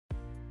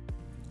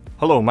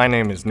Hello, my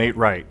name is Nate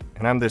Wright,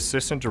 and I'm the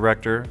Assistant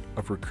Director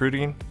of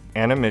Recruiting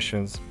and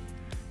Admissions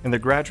in the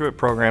Graduate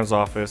Programs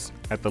Office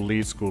at the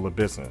Leeds School of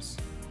Business.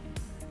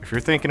 If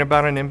you're thinking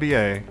about an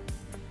MBA,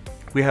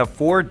 we have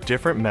 4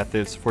 different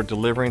methods for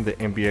delivering the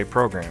MBA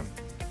program.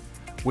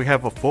 We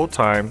have a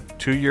full-time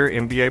 2-year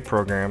MBA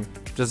program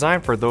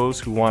designed for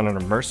those who want an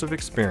immersive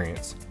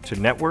experience to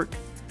network,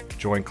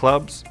 join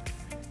clubs,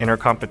 enter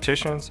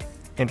competitions,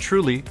 and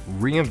truly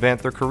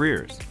reinvent their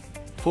careers.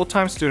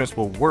 Full-time students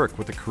will work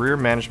with the career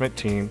management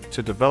team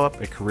to develop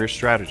a career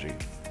strategy,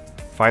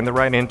 find the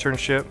right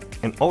internship,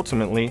 and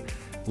ultimately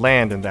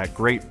land in that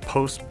great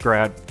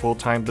post-grad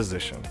full-time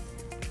position.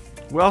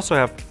 We also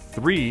have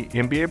 3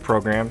 MBA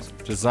programs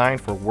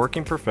designed for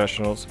working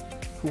professionals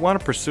who want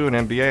to pursue an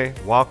MBA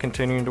while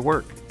continuing to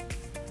work.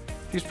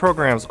 These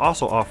programs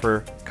also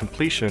offer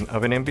completion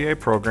of an MBA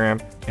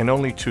program in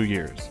only 2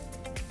 years.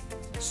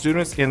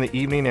 Students in the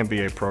evening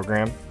MBA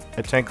program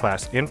attend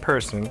class in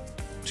person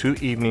 2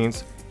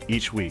 evenings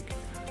each week,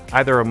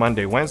 either a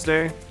Monday,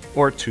 Wednesday,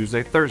 or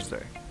Tuesday,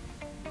 Thursday.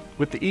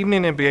 With the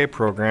evening MBA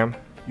program,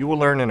 you will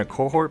learn in a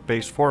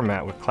cohort-based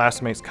format with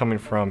classmates coming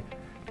from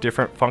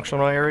different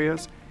functional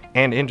areas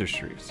and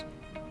industries.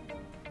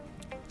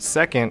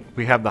 Second,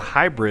 we have the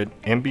hybrid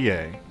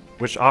MBA,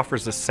 which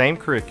offers the same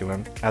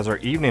curriculum as our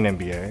evening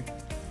MBA,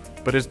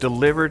 but is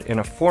delivered in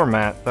a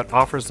format that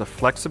offers the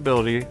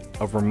flexibility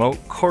of remote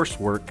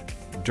coursework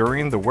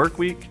during the work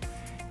week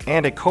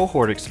and a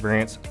cohort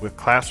experience with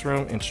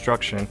classroom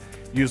instruction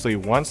usually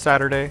 1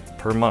 Saturday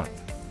per month.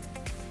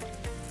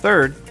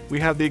 Third, we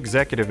have the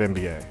Executive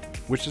MBA,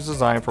 which is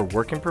designed for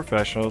working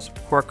professionals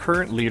who are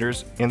current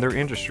leaders in their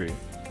industry.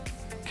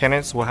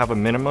 Candidates will have a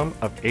minimum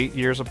of 8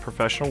 years of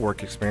professional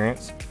work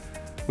experience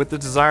with the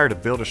desire to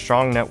build a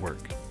strong network.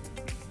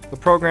 The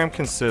program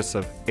consists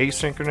of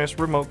asynchronous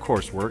remote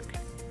coursework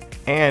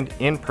and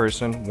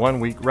in-person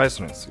 1-week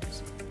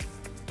residencies.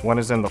 One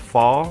is in the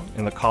fall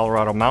in the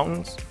Colorado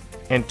mountains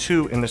and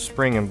 2 in the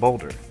spring in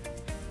Boulder.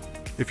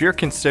 If you're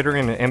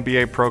considering an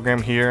MBA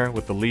program here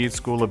with the Leeds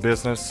School of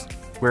Business,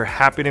 we're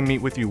happy to meet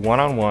with you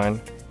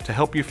one-on-one to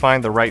help you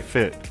find the right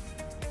fit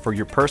for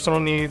your personal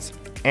needs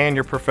and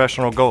your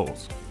professional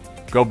goals.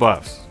 Go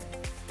Buffs!